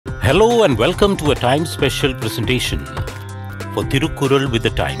Hello and welcome to a time special presentation for Thirukkural with the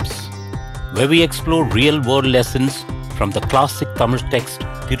Times, where we explore real-world lessons from the classic Tamil text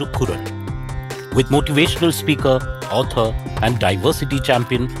Thirukkural with motivational speaker, author and diversity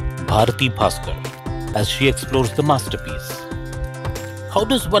champion Bharathi Baskar as she explores the masterpiece. How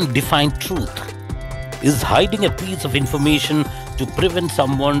does one define truth? Is hiding a piece of information to prevent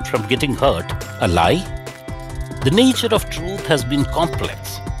someone from getting hurt a lie? The nature of truth has been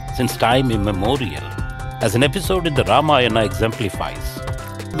complex since time immemorial, as an episode in the Ramayana exemplifies.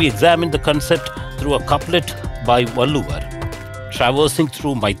 We examine the concept through a couplet by Thiruvalluvar, traversing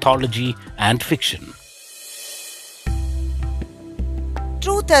through mythology and fiction.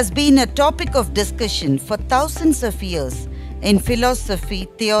 Truth has been a topic of discussion for thousands of years in philosophy,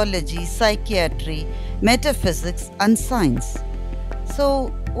 theology, psychiatry, metaphysics, and science. So,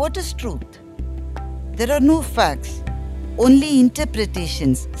 what is truth? There are no facts, only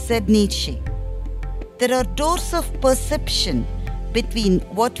interpretations, said Nietzsche. There are doors of perception between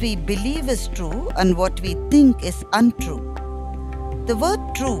what we believe is true and what we think is untrue. The word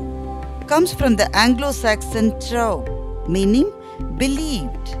true comes from the Anglo-Saxon trau, meaning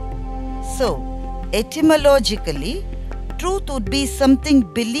believed. So, etymologically, truth would be something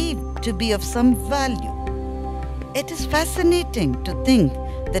believed to be of some value. It is fascinating to think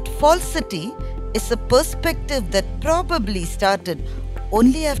that falsity is a perspective that probably started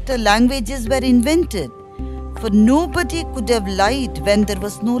only after languages were invented, for nobody could have lied when there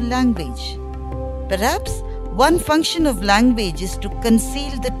was no language. Perhaps one function of language is to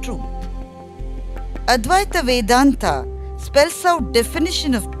conceal the truth. Advaita Vedanta spells out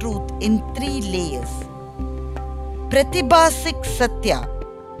definition of truth in 3 layers. Pratibhasik Satya,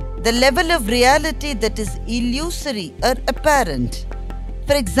 the level of reality that is illusory or apparent.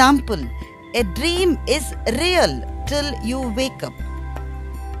 For example, a dream is real till you wake up.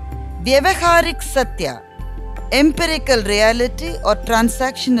 Vyavaharik Satya, empirical reality or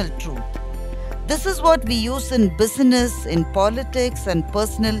transactional truth. This is what we use in business, in politics, and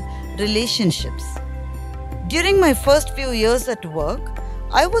personal relationships. During my first few years at work,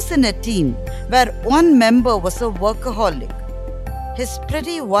 I was in a team where one member was a workaholic. His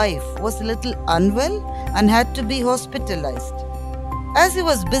pretty wife was a little unwell and had to be hospitalized. As he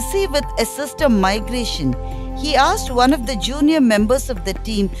was busy with a system migration, he asked one of the junior members of the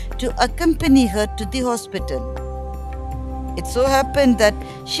team to accompany her to the hospital. It so happened that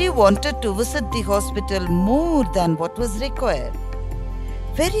she wanted to visit the hospital more than what was required.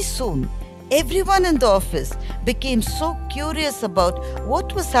 Very soon, everyone in the office became so curious about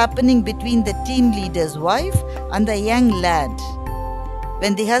what was happening between the team leader's wife and the young lad.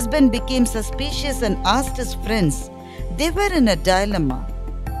 When the husband became suspicious and asked his friends, they were in a dilemma.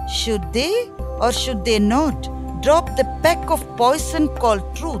 Should they or should they not drop the peck of poison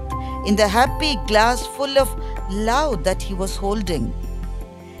called truth in the happy glass full of love that he was holding?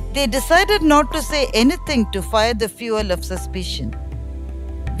 They decided not to say anything to fire the fuel of suspicion.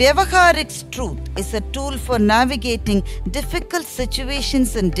 Vyavaharik's truth is a tool for navigating difficult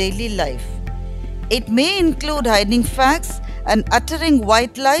situations in daily life. It may include hiding facts and uttering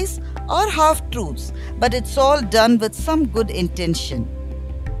white lies or half-truths, but it's all done with some good intention.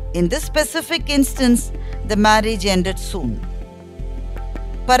 In this specific instance, the marriage ended soon.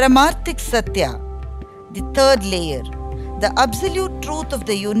 Paramarthik Satya, the 3rd layer, the absolute truth of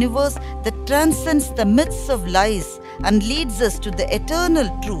the universe that transcends the myths of lies and leads us to the eternal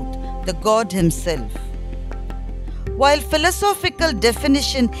truth, the God Himself. While philosophical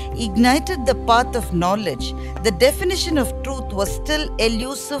definition ignited the path of knowledge, the definition of truth was still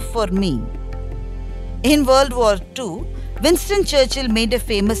elusive for me. In World War II, Winston Churchill made a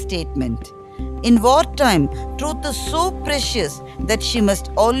famous statement. In wartime, truth is so precious that she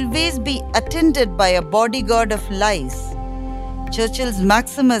must always be attended by a bodyguard of lies. Churchill's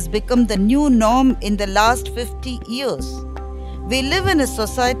maxim has become the new norm in the last 50 years. We live in a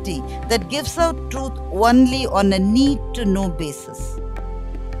society that gives out truth only on a need-to-know basis.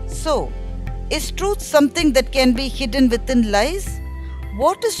 So, is truth something that can be hidden within lies?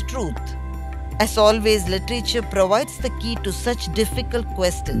 What is truth? As always, literature provides the key to such difficult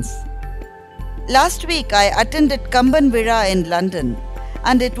questions. Last week, I attended Kamban Vira in London,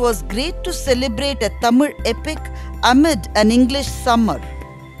 and it was great to celebrate a Tamil epic amid an English summer.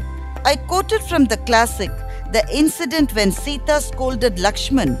 I quoted from the classic the incident when Sita scolded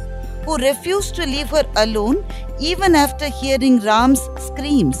Lakshman, who refused to leave her alone even after hearing Ram's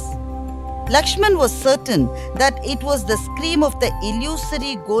screams. Lakshman was certain that it was the scream of the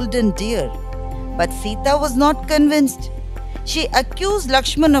illusory golden deer, but Sita was not convinced. She accused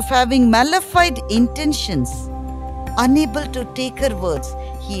Lakshman of having malefied intentions. Unable to take her words,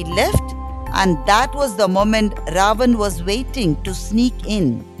 He left, and that was the moment Ravan was waiting to sneak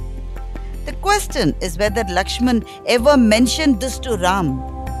in. The question is whether Lakshman ever mentioned this to Ram.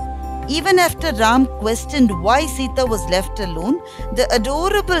 Even after Ram questioned why Sita was left alone, the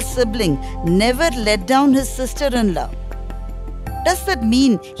adorable sibling never let down his sister-in-law. Does that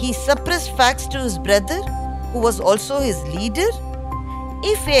mean he suppressed facts to his brother, who was also his leader?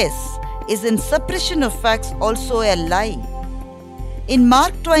 If yes, isn't suppression of facts also a lie? In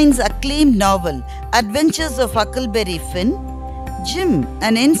Mark Twain's acclaimed novel, Adventures of Huckleberry Finn, Jim,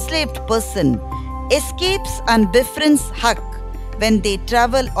 an enslaved person, escapes and befriends Huck when they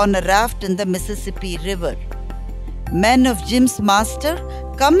travel on a raft in the Mississippi River. Men of Jim's master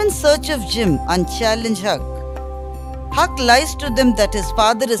come in search of Jim and challenge Huck. Huck lies to them that his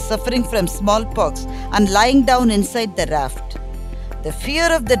father is suffering from smallpox and lying down inside the raft. The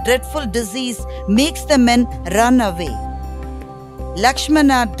fear of the dreadful disease makes the men run away.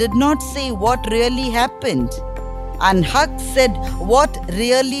 Lakshmana did not say what really happened, and Huck said what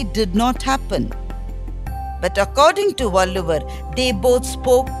really did not happen. But according to Valluvar, they both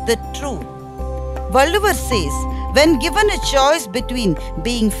spoke the truth. Valluvar says, when given a choice between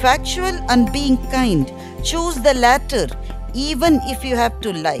being factual and being kind, choose the latter, even if you have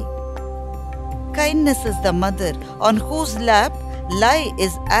to lie. Kindness is the mother on whose lap lie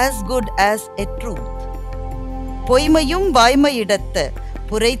is as good as a truth. Poymayum Vaimay Idaththa,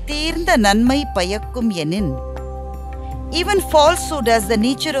 Puraitheernda Nanmai Payakkum Enin. Even falsehood has the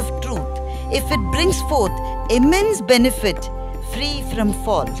nature of truth if it brings forth immense benefit free from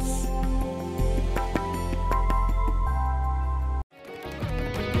false.